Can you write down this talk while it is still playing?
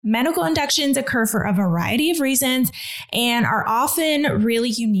Medical inductions occur for a variety of reasons and are often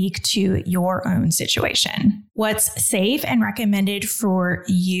really unique to your own situation. What's safe and recommended for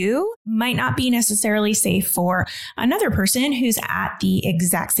you might not be necessarily safe for another person who's at the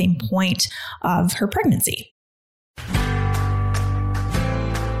exact same point of her pregnancy.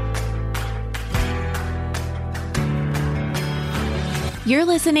 You're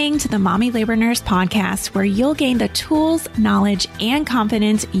listening to the Mommy Labor Nurse podcast, where you'll gain the tools, knowledge, and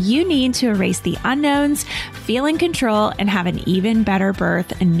confidence you need to erase the unknowns, feel in control, and have an even better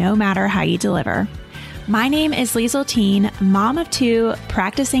birth no matter how you deliver. My name is Liesl Teen, mom of two,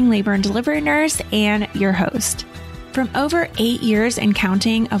 practicing labor and delivery nurse, and your host. From over 8 years and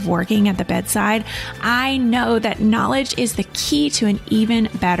counting of working at the bedside, I know that knowledge is the key to an even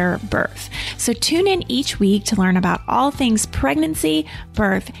better birth. So tune in each week to learn about all things pregnancy,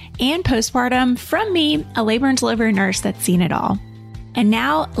 birth, and postpartum from me, a labor and delivery nurse that's seen it all. And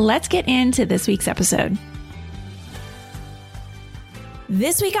now let's get into this week's episode.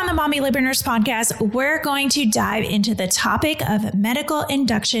 This week on the Mommy Labor Nurse podcast, we're going to dive into the topic of medical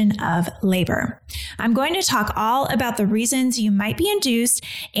induction of labor. I'm going to talk all about the reasons you might be induced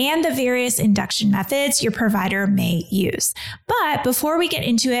and the various induction methods your provider may use. But before we get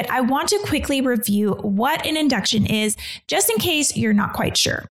into it, I want to quickly review what an induction is, just in case you're not quite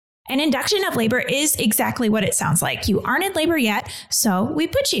sure. An induction of labor is exactly what it sounds like. You aren't in labor yet, so we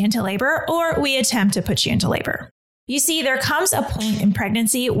put you into labor, or we attempt to put you into labor. You see, there comes a point in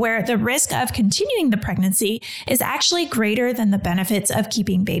pregnancy where the risk of continuing the pregnancy is actually greater than the benefits of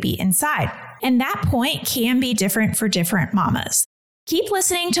keeping baby inside. And that point can be different for different mamas. Keep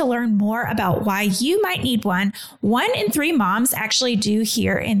listening to learn more about why you might need one. 1 in 3 moms actually do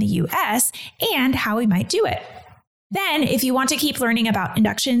here in the US, and how we might do it. Then, if you want to keep learning about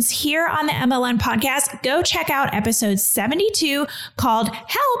inductions here on the MLN podcast, go check out episode 72 called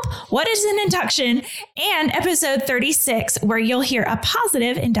Help, What is an Induction? And episode 36, where you'll hear a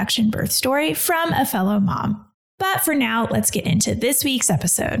positive induction birth story from a fellow mom. But for now, let's get into this week's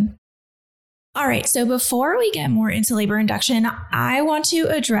episode. All right, so before we get more into labor induction, I want to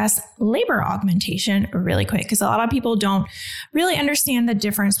address labor augmentation really quick, because a lot of people don't really understand the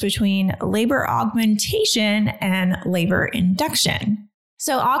difference between labor augmentation and labor induction.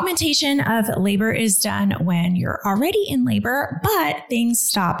 So augmentation of labor is done when you're already in labor, but things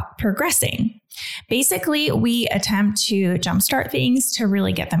stop progressing. Basically, we attempt to jumpstart things to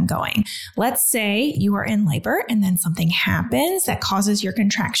really get them going. Let's say you are in labor and then something happens that causes your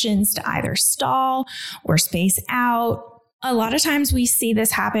contractions to either stall or space out. A lot of times we see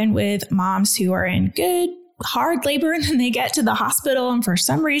this happen with moms who are in good, hard labor, and then they get to the hospital and for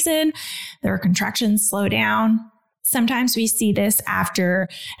some reason their contractions slow down. Sometimes we see this after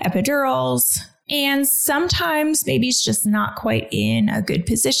epidurals. And sometimes baby's just not quite in a good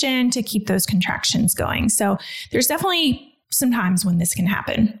position to keep those contractions going. So there's definitely some times when this can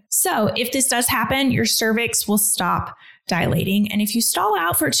happen. So if this does happen, your cervix will stop dilating. And if you stall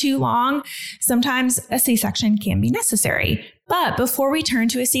out for too long, sometimes a C-section can be necessary. But before we turn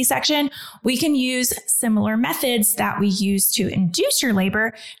to a C-section, we can use similar methods that we use to induce your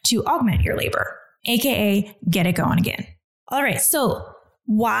labor to augment your labor, aka get it going again. All right, so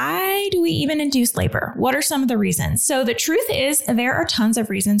why do we even induce labor? What are some of the reasons? So the truth is there are tons of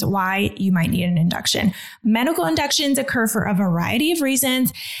reasons why you might need an induction. Medical inductions occur for a variety of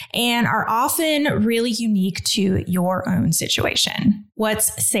reasons and are often really unique to your own situation.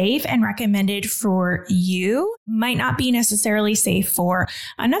 What's safe and recommended for you might not be necessarily safe for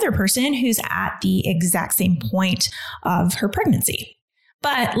another person who's at the exact same point of her pregnancy.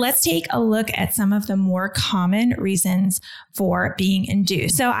 But let's take a look at some of the more common reasons for being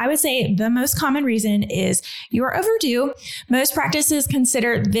induced. So I would say the most common reason is you're overdue. Most practices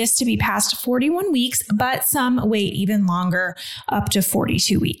consider this to be past 41 weeks, but some wait even longer, up to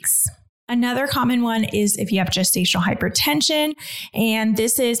 42 weeks. Another common one is if you have gestational hypertension, and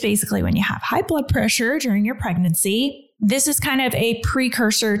this is basically when you have high blood pressure during your pregnancy. This is kind of a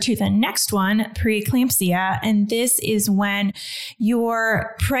precursor to the next one, preeclampsia, and this is when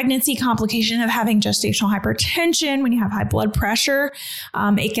your pregnancy complication of having gestational hypertension, when you have high blood pressure,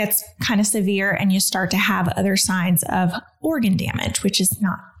 it gets kind of severe and you start to have other signs of organ damage, which is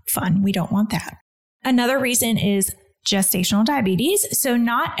not fun. We don't want that. Another reason is gestational diabetes. So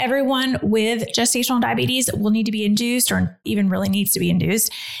not everyone with gestational diabetes will need to be induced or even really needs to be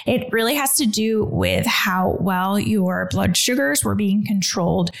induced. It really has to do with how well your blood sugars were being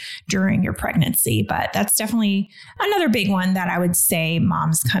controlled during your pregnancy. But that's definitely another big one that I would say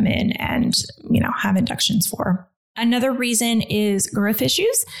moms come in and, have inductions for. Another reason is growth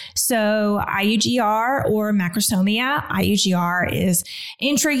issues. So IUGR or macrosomia. IUGR is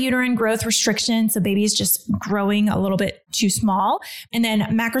intrauterine growth restriction. So baby is just growing a little bit too small. And then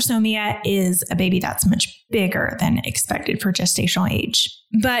macrosomia is a baby that's much bigger than expected for gestational age.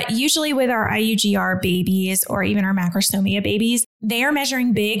 But usually with our IUGR babies or even our macrosomia babies, they are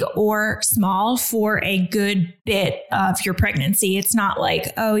measuring big or small for a good bit of your pregnancy. It's not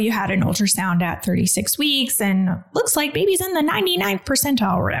like, oh, you had an ultrasound at 36 weeks and looks like baby's in the 99th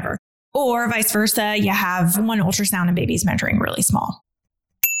percentile or whatever. Or vice versa, you have one ultrasound and baby's measuring really small.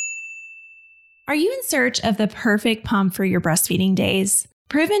 Are you in search of the perfect pump for your breastfeeding days?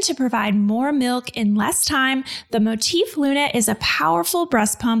 Proven to provide more milk in less time, the Motif Luna is a powerful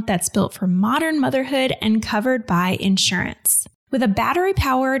breast pump that's built for modern motherhood and covered by insurance. With a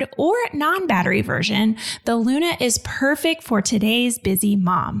battery-powered or non-battery version, the Luna is perfect for today's busy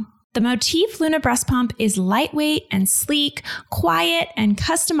mom. The Motif Luna breast pump is lightweight and sleek, quiet and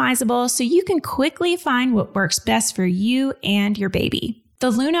customizable, so you can quickly find what works best for you and your baby. The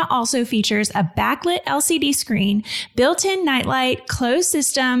Luna also features a backlit LCD screen, built-in nightlight, closed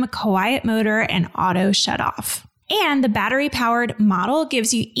system, quiet motor, and auto shutoff. And the battery-powered model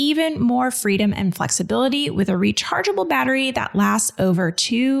gives you even more freedom and flexibility with a rechargeable battery that lasts over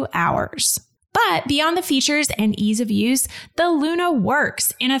 2 hours. But beyond the features and ease of use, the Luna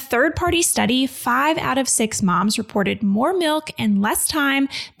works. In a third-party study, 5 out of 6 moms reported more milk in less time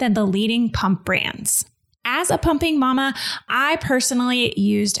than the leading pump brands. As a pumping mama, I personally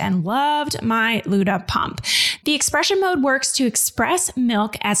used and loved my Luna pump. The expression mode works to express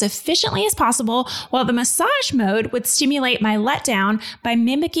milk as efficiently as possible, while the massage mode would stimulate my letdown by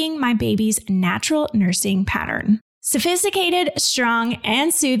mimicking my baby's natural nursing pattern. Sophisticated, strong,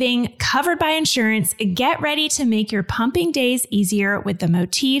 and soothing, covered by insurance, get ready to make your pumping days easier with the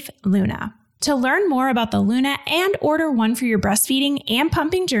Motif Luna. To learn more about the Luna and order one for your breastfeeding and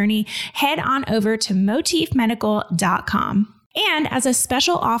pumping journey, head on over to motifmedical.com. And as a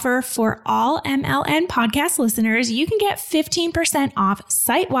special offer for all MLN podcast listeners, you can get 15% off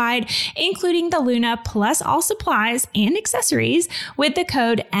site-wide, including the Luna plus all supplies and accessories with the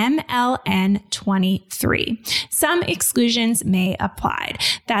code MLN23. Some exclusions may apply.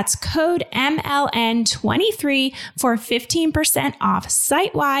 That's code MLN23 for 15% off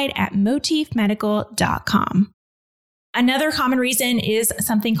site-wide at motifmedical.com. Another common reason is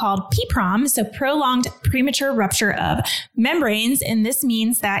something called PPROM, so prolonged premature rupture of membranes, and this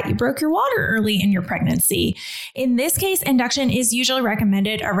means that you broke your water early in your pregnancy. In this case, induction is usually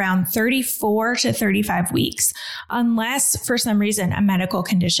recommended around 34 to 35 weeks, unless for some reason a medical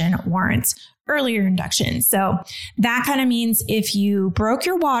condition warrants earlier induction. So that kind of means if you broke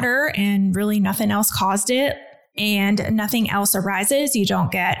your water and really nothing else caused it, and nothing else arises, you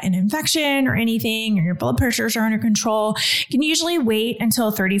don't get an infection or anything, or your blood pressures are under control, you can usually wait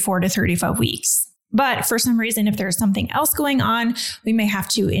until 34 to 35 weeks. But for some reason, if there's something else going on, we may have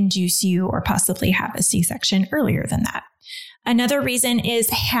to induce you or possibly have a C-section earlier than that. Another reason is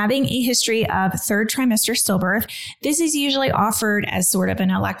having a history of third trimester stillbirth. This is usually offered as sort of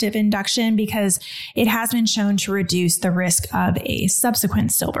an elective induction because it has been shown to reduce the risk of a subsequent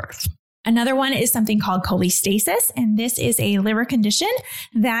stillbirth. Another one is something called cholestasis, and this is a liver condition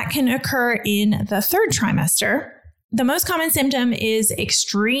that can occur in the third trimester. The most common symptom is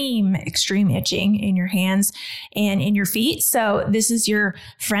extreme itching in your hands and in your feet. So this is your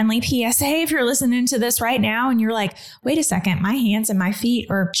friendly PSA if you're listening to this right now and you're like, wait a second, my hands and my feet,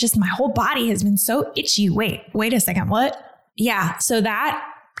 or just my whole body has been so itchy. Wait a second, what? Yeah, so that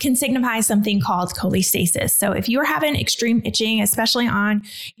can signify something called cholestasis. So if you're having extreme itching, especially on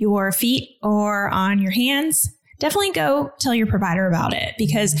your feet or on your hands, definitely go tell your provider about it,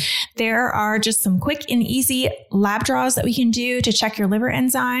 because there are just some quick and easy lab draws that we can do to check your liver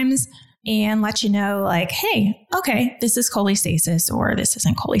enzymes and let you know, like, hey, okay, this is cholestasis or this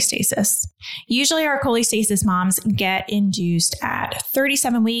isn't cholestasis. Usually our cholestasis moms get induced at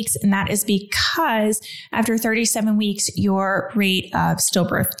 37 weeks, and that is because after 37 weeks, your rate of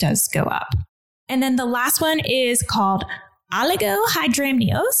stillbirth does go up. And then the last one is called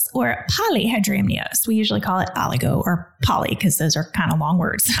oligohydramnios or polyhydramnios. We usually call it oligo or poly because those are kind of long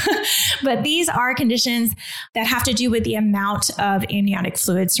words. But these are conditions that have to do with the amount of amniotic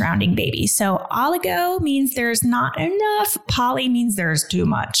fluid surrounding baby. So oligo means there's not enough. Poly means there's too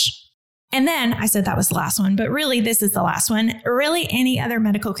much. And then I said that was the last one, but really this is the last one. Really any other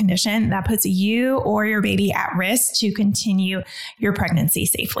medical condition that puts you or your baby at risk to continue your pregnancy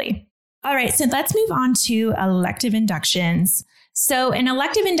safely. All right, so let's move on to elective inductions. So an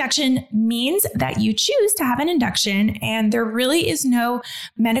elective induction means that you choose to have an induction and there really is no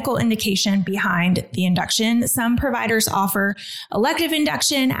medical indication behind the induction. Some providers offer elective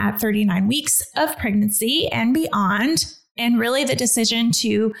induction at 39 weeks of pregnancy and beyond. And really the decision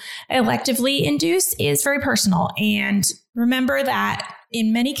to electively induce is very personal. And remember that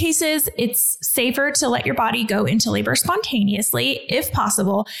in many cases, it's safer to let your body go into labor spontaneously if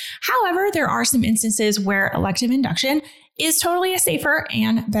possible. However, there are some instances where elective induction is totally a safer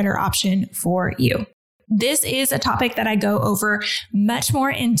and better option for you. This is a topic that I go over much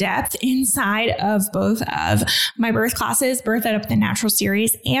more in depth inside of both of my birth classes, Birth It Up the Natural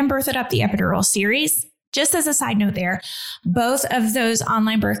series and Birth It Up the Epidural series. Just as a side note there, both of those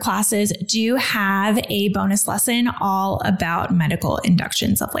online birth classes do have a bonus lesson all about medical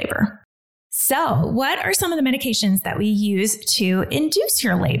inductions of labor. So what are some of the medications that we use to induce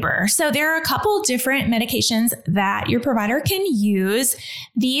your labor? So there are a couple different medications that your provider can use.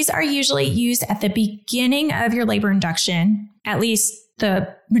 These are usually used at the beginning of your labor induction, at least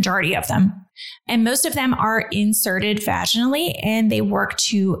the majority of them. And most of them are inserted vaginally and they work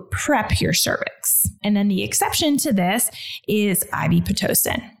to prep your cervix. And then the exception to this is IV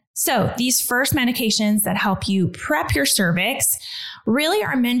Pitocin. So these first medications that help you prep your cervix really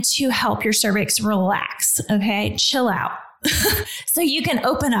are meant to help your cervix relax, okay? Chill out so you can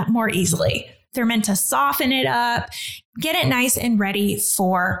open up more easily. They're meant to soften it up, get it nice and ready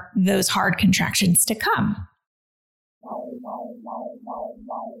for those hard contractions to come.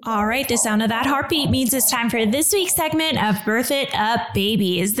 All right, the sound of that heartbeat means it's time for this week's segment of Birth It Up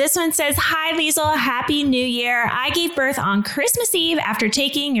Babies. This one says, "Hi, Liesl, Happy New Year. I gave birth on Christmas Eve after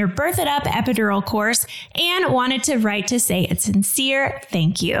taking your Birth It Up epidural course and wanted to write to say a sincere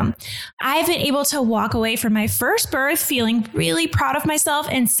thank you. I've been able to walk away from my first birth feeling really proud of myself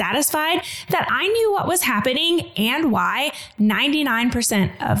and satisfied that I knew what was happening and why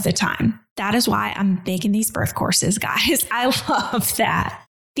 99% of the time. That is why I'm making these birth courses, guys. I love that.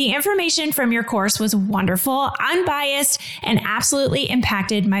 The information from your course was wonderful, unbiased, and absolutely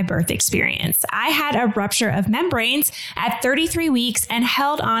impacted my birth experience. I had a rupture of membranes at 33 weeks and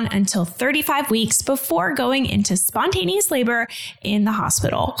held on until 35 weeks before going into spontaneous labor in the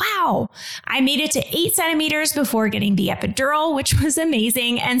hospital. Wow. I made it to 8 centimeters before getting the epidural, which was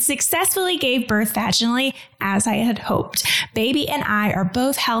amazing, and successfully gave birth vaginally as I had hoped. Baby and I are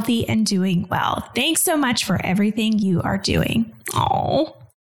both healthy and doing well. Thanks so much for everything you are doing." Oh.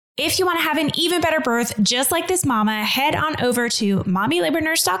 If you want to have an even better birth, just like this mama, head on over to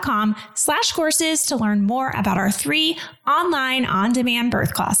mommylabornurse.com/courses to learn more about our 3 online on-demand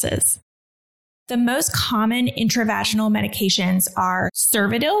birth classes. The most common intravaginal medications are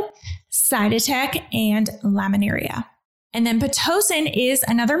Cervidil, Cytotec, and Laminaria. And then Pitocin is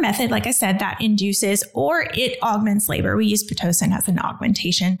another method, like I said, that induces or it augments labor. We use Pitocin as an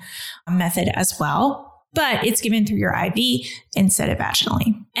augmentation method as well, but it's given through your IV instead of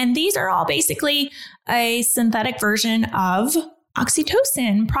vaginally. And these are all basically a synthetic version of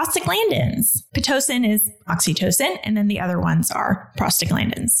oxytocin, prostaglandins. Pitocin is oxytocin, and then the other ones are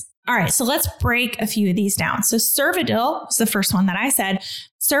prostaglandins. All right, so let's break a few of these down. So Cervidil is the first one that I said.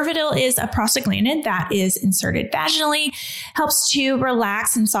 Cervidil is a prostaglandin that is inserted vaginally, helps to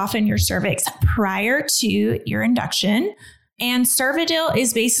relax and soften your cervix prior to your induction. And Cervidil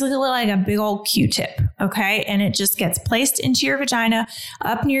is basically like a big old Q-tip, okay? And it just gets placed into your vagina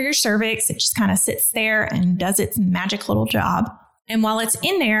up near your cervix. It just kind of sits there and does its magic little job. And while it's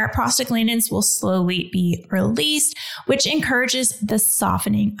in there, prostaglandins will slowly be released, which encourages the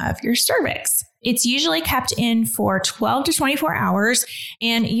softening of your cervix. It's usually kept in for 12 to 24 hours,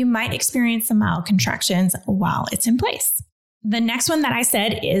 and you might experience some mild contractions while it's in place. The next one that I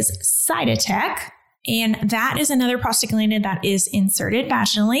said is Cytotec. And that is another prostaglandin that is inserted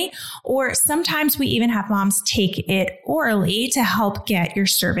vaginally, or sometimes we even have moms take it orally to help get your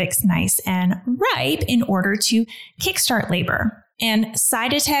cervix nice and ripe in order to kickstart labor. And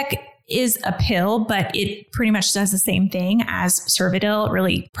Cytotec is a pill, but it pretty much does the same thing as Cervidil. It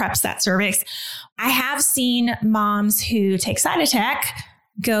really preps that cervix. I have seen moms who take Cytotec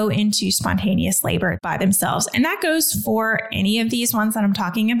go into spontaneous labor by themselves, and that goes for any of these ones that I'm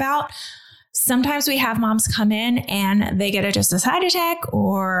talking about. Sometimes we have moms come in and they get just a Cytotec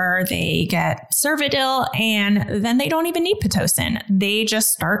or they get Cervidil and then they don't even need Pitocin. They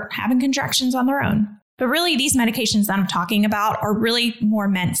just start having contractions on their own. But really these medications that I'm talking about are really more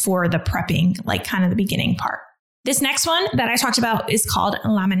meant for the prepping, like kind of the beginning part. This next one that I talked about is called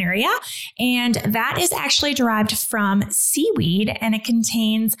laminaria, and that is actually derived from seaweed, and it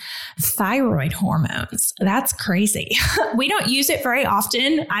contains thyroid hormones. That's crazy. We don't use it very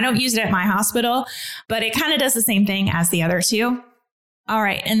often. I don't use it at my hospital, but it kind of does the same thing as the other two. All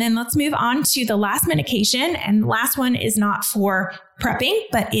right, and then let's move on to the last medication, and the last one is not for prepping,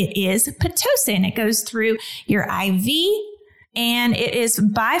 but it is Pitocin. It goes through your IV, and it is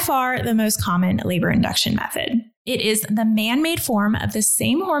by far the most common labor induction method. It is the man-made form of the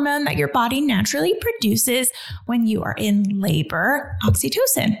same hormone that your body naturally produces when you are in labor,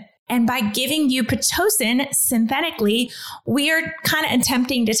 oxytocin. And by giving you Pitocin synthetically, we are kind of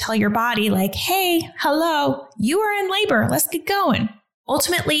attempting to tell your body like, hey, hello, you are in labor. Let's get going.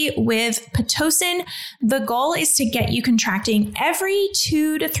 Ultimately, with Pitocin, the goal is to get you contracting every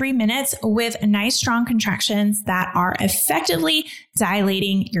 2 to 3 minutes with nice, strong contractions that are effectively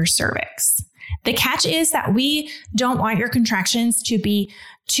dilating your cervix. The catch is that we don't want your contractions to be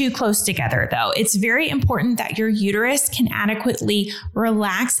too close together, though. It's very important that your uterus can adequately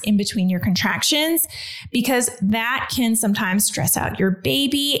relax in between your contractions, because that can sometimes stress out your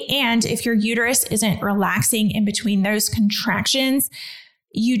baby. And if your uterus isn't relaxing in between those contractions,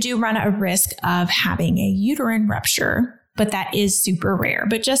 you do run a risk of having a uterine rupture, but that is super rare.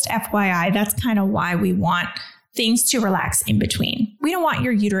 But just FYI, that's kind of why we want things to relax in between. We don't want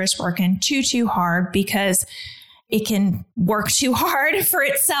your uterus working too hard, because it can work too hard for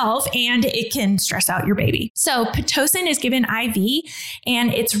itself and it can stress out your baby. So Pitocin is given IV,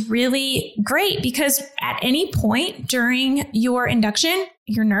 and it's really great because at any point during your induction,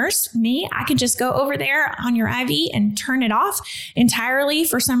 your nurse, me, I can just go over there on your IV and turn it off entirely.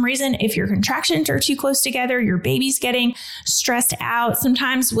 For some reason, if your contractions are too close together, your baby's getting stressed out,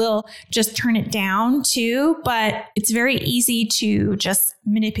 sometimes we'll just turn it down too, but it's very easy to just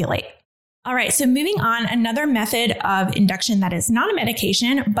manipulate. All right, so moving on, another method of induction that is not a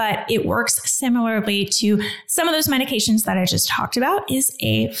medication, but it works similarly to some of those medications that I just talked about, is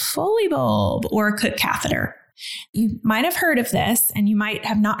a Foley bulb or a Cook catheter. You might have heard of this, and you might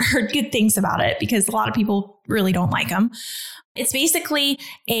have not heard good things about it because a lot of people really don't like them. It's basically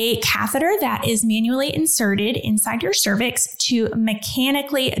a catheter that is manually inserted inside your cervix to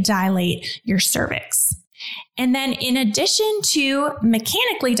mechanically dilate your cervix. And then in addition to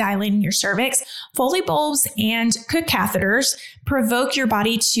mechanically dilating your cervix, Foley bulbs and Cook catheters provoke your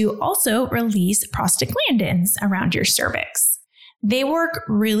body to also release prostaglandins around your cervix. They work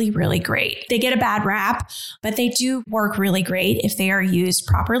really, really great. They get a bad rap, but they do work really great if they are used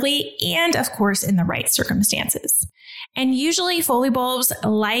properly and, of course, in the right circumstances. And usually Foley bulbs,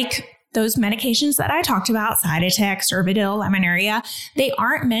 like those medications that I talked about, Cytotec, Cervidil, laminaria, they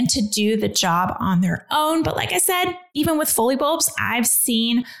aren't meant to do the job on their own. But like I said, even with Foley bulbs, I've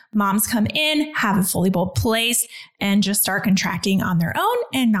seen moms come in, have a Foley bulb placed, and just start contracting on their own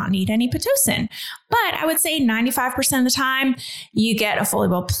and not need any Pitocin. But I would say 95% of the time, you get a Foley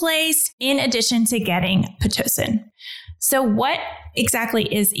bulb placed in addition to getting Pitocin. So what exactly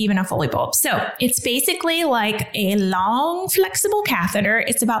is even a Foley bulb? So it's basically like a long, flexible catheter.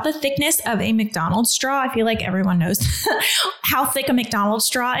 It's about the thickness of a McDonald's straw. I feel like everyone knows how thick a McDonald's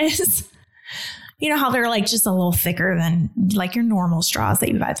straw is. You know how they're like just a little thicker than like your normal straws that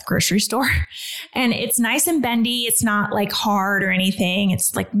you buy at the grocery store. And it's nice and bendy. It's not like hard or anything.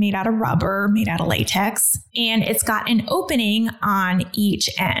 It's like made out of rubber, made out of latex. And it's got an opening on each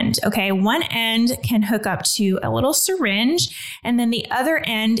end. Okay, one end can hook up to a little syringe, and then the other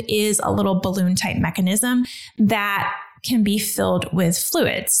end is a little balloon type mechanism that can be filled with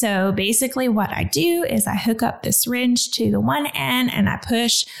fluid. So basically what I do is I hook up the syringe to the one end and I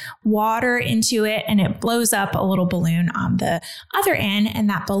push water into it, and it blows up a little balloon on the other end, and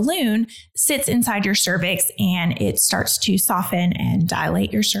that balloon sits inside your cervix and it starts to soften and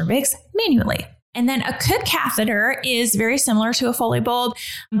dilate your cervix manually. And then a Cook catheter is very similar to a Foley bulb,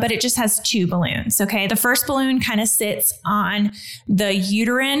 but it just has two balloons. Okay. The first balloon kind of sits on the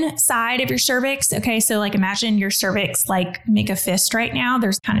uterine side of your cervix. Okay. So like imagine your cervix, like make a fist right now.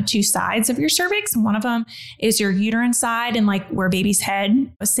 There's kind of two sides of your cervix. One of them is your uterine side and like where baby's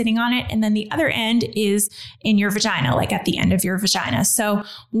head was sitting on it. And then the other end is in your vagina, like at the end of your vagina. So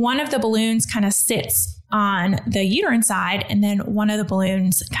one of the balloons kind of sits on the uterine side, and then one of the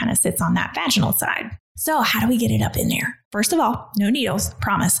balloons kind of sits on that vaginal side. So how do we get it up in there? First of all, no needles,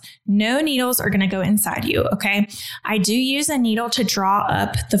 promise. No needles are going to go inside you, okay? I do use a needle to draw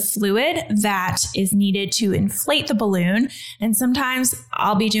up the fluid that is needed to inflate the balloon. And sometimes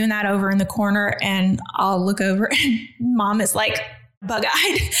I'll be doing that over in the corner and I'll look over and mom is like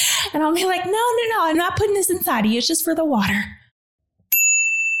bug-eyed. And I'll be like, no, I'm not putting this inside of you. It's just for the water.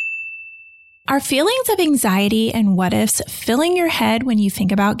 Are feelings of anxiety and what ifs filling your head when you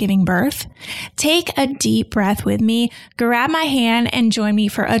think about giving birth? Take a deep breath with me, grab my hand, and join me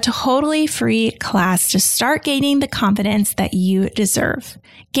for a totally free class to start gaining the confidence that you deserve.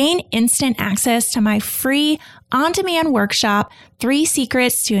 Gain instant access to my free on-demand workshop, 3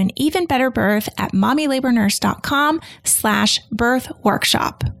 Secrets to an Even Better Birth at mommylabornurse.com/birth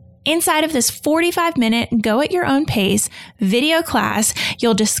workshop. Inside of this 45-minute go at your own pace video class,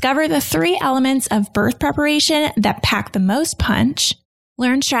 you'll discover the 3 elements of birth preparation that pack the most punch,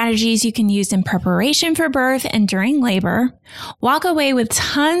 learn strategies you can use in preparation for birth and during labor, walk away with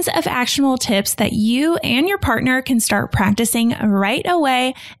tons of actionable tips that you and your partner can start practicing right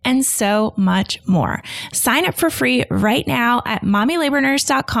away, and so much more. Sign up for free right now at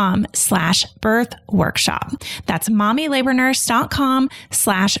mommylabornurse.com/birth workshop. That's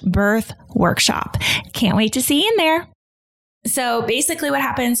mommylabornurse.com/birth workshop. Can't wait to see you in there. So basically what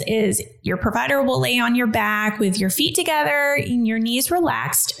happens is your provider will lay on your back with your feet together and your knees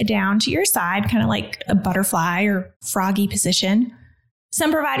relaxed down to your side, kind of like a butterfly or froggy position.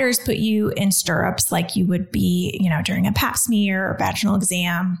 Some providers put you in stirrups like you would be, during a pap smear or vaginal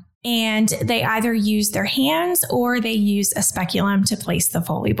exam. And they either use their hands or they use a speculum to place the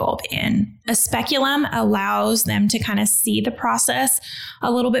Foley bulb in. A speculum allows them to kind of see the process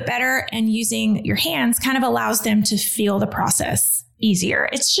a little bit better, and using your hands kind of allows them to feel the process easier.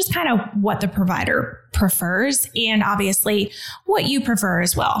 It's just kind of what the provider prefers, and obviously what you prefer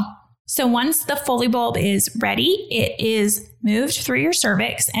as well. So once the Foley bulb is ready, it is moved through your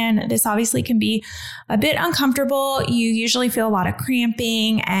cervix, and this obviously can be a bit uncomfortable. You usually feel a lot of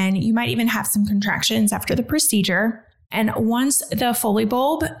cramping, and you might even have some contractions after the procedure. And once the Foley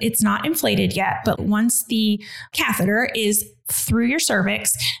bulb, it's not inflated yet, but once the catheter is through your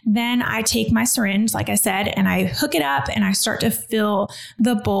cervix, then I take my syringe, like I said, and I hook it up and I start to fill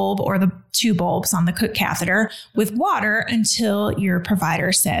the bulb or the 2 bulbs on the Cook catheter with water until your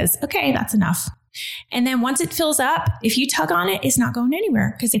provider says, okay, that's enough. And then once it fills up, if you tug on it, it's not going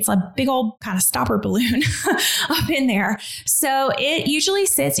anywhere because it's a big old kind of stopper balloon up in there. So it usually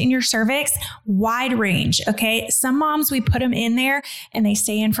sits in your cervix, wide range. Okay. Some moms, we put them in there and they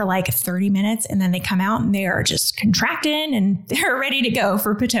stay in for like 30 minutes and then they come out and they are just contracting and they're ready to go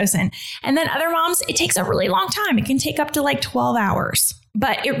for Pitocin. And then other moms, it takes a really long time. It can take up to like 12 hours.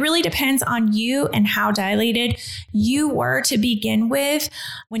 But it really depends on you and how dilated you were to begin with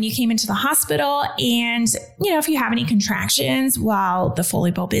when you came into the hospital. And, if you have any contractions while the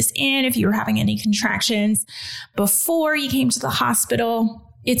Foley bulb is in, if you were having any contractions before you came to the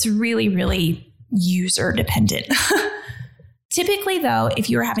hospital, it's really, really user dependent. Typically, though, if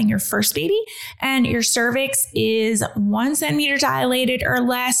you are having your first baby and your cervix is 1 centimeter dilated or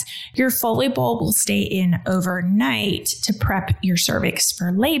less, your Foley bulb will stay in overnight to prep your cervix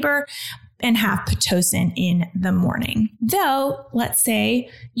for labor and have Pitocin in the morning. Though, let's say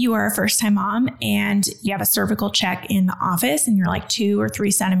you are a first-time mom and you have a cervical check in the office and you're like 2 or 3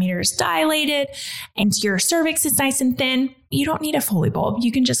 centimeters dilated and your cervix is nice and thin, you don't need a Foley bulb.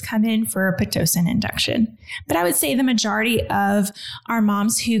 You can just come in for a Pitocin induction. But I would say the majority of our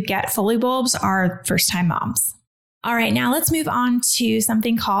moms who get Foley bulbs are first-time moms. All right, now let's move on to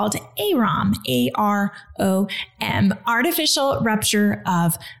something called AROM, AROM, artificial rupture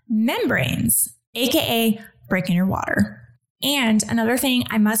of membranes, aka breaking your water. And another thing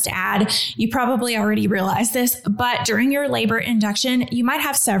I must add, you probably already realized this, but during your labor induction, you might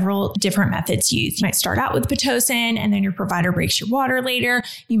have several different methods used. You might start out with Pitocin and then your provider breaks your water later.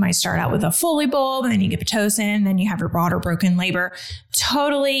 You might start out with a Foley bulb and then you get Pitocin, then you have your water broken labor.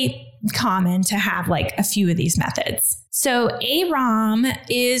 Totally common to have like a few of these methods. So AROM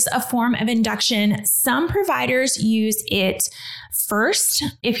is a form of induction. Some providers use it first.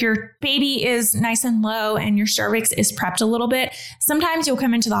 If your baby is nice and low and your cervix is prepped a little bit, sometimes you'll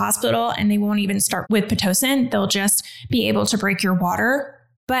come into the hospital and they won't even start with Pitocin. They'll just be able to break your water.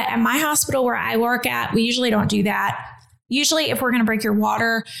 But at my hospital where I work at, we usually don't do that. Usually, if we're going to break your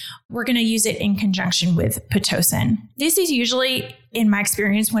water, we're going to use it in conjunction with Pitocin. This is usually, in my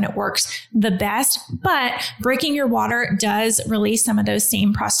experience, when it works the best, but breaking your water does release some of those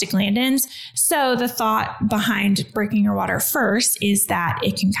same prostaglandins. So the thought behind breaking your water first is that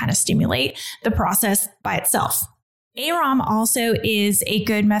it can kind of stimulate the process by itself. AROM also is a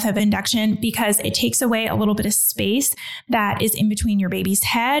good method of induction because it takes away a little bit of space that is in between your baby's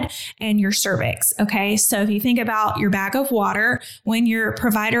head and your cervix. Okay. So if you think about your bag of water, when your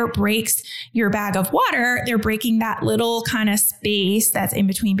provider breaks your bag of water, they're breaking that little kind of space that's in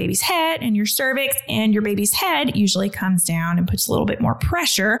between baby's head and your cervix, and your baby's head usually comes down and puts a little bit more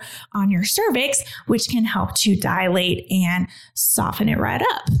pressure on your cervix, which can help to dilate and soften it right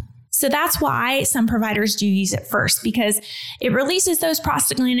up. So that's why some providers do use it first, because it releases those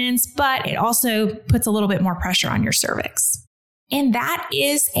prostaglandins, but it also puts a little bit more pressure on your cervix. And that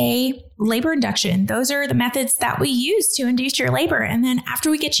is a labor induction. Those are the methods that we use to induce your labor. And then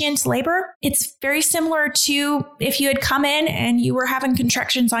after we get you into labor, it's very similar to if you had come in and you were having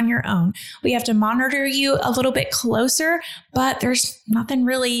contractions on your own. We have to monitor you a little bit closer, but there's nothing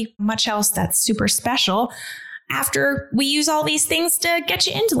really much else that's super special after we use all these things to get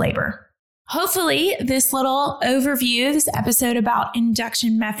you into labor. Hopefully, this little overview, this episode about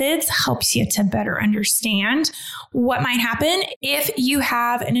induction methods helps you to better understand what might happen if you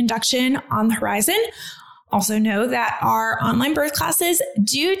have an induction on the horizon. Also know that our online birth classes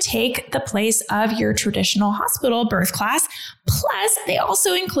do take the place of your traditional hospital birth class. Plus, they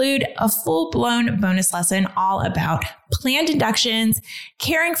also include a full-blown bonus lesson all about planned inductions,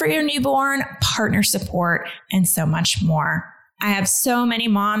 caring for your newborn, partner support, and so much more. I have so many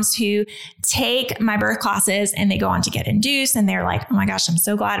moms who take my birth classes and they go on to get induced and they're like, oh my gosh, I'm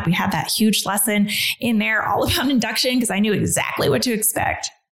so glad we had that huge lesson in there all about induction because I knew exactly what to expect.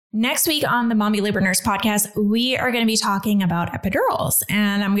 Next week on the Mommy Labor Nurse podcast, we are going to be talking about epidurals,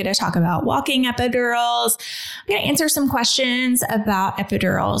 and I'm going to talk about walking epidurals. I'm going to answer some questions about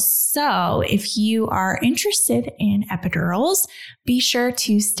epidurals. So if you are interested in epidurals, be sure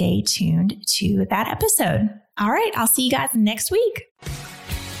to stay tuned to that episode. All right, I'll see you guys next week.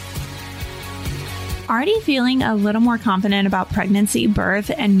 Already feeling a little more confident about pregnancy, birth,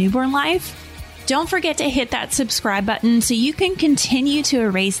 and newborn life? Don't forget to hit that subscribe button so you can continue to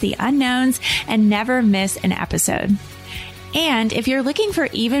erase the unknowns and never miss an episode. And if you're looking for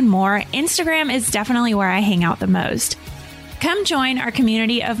even more, Instagram is definitely where I hang out the most. Come join our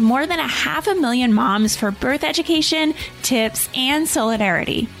community of more than 500,000 moms for birth education, tips, and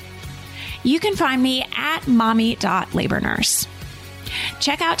solidarity. You can find me at mommy.labornurse.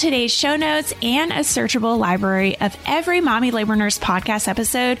 Check out today's show notes and a searchable library of every Mommy Labor Nurse podcast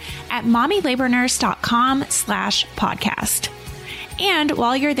episode at mommylabornurse.com/podcast. And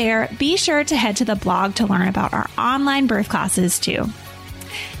while you're there, be sure to head to the blog to learn about our online birth classes too.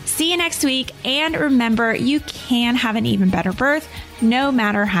 See you next week. And remember, you can have an even better birth no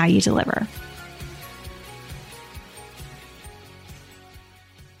matter how you deliver.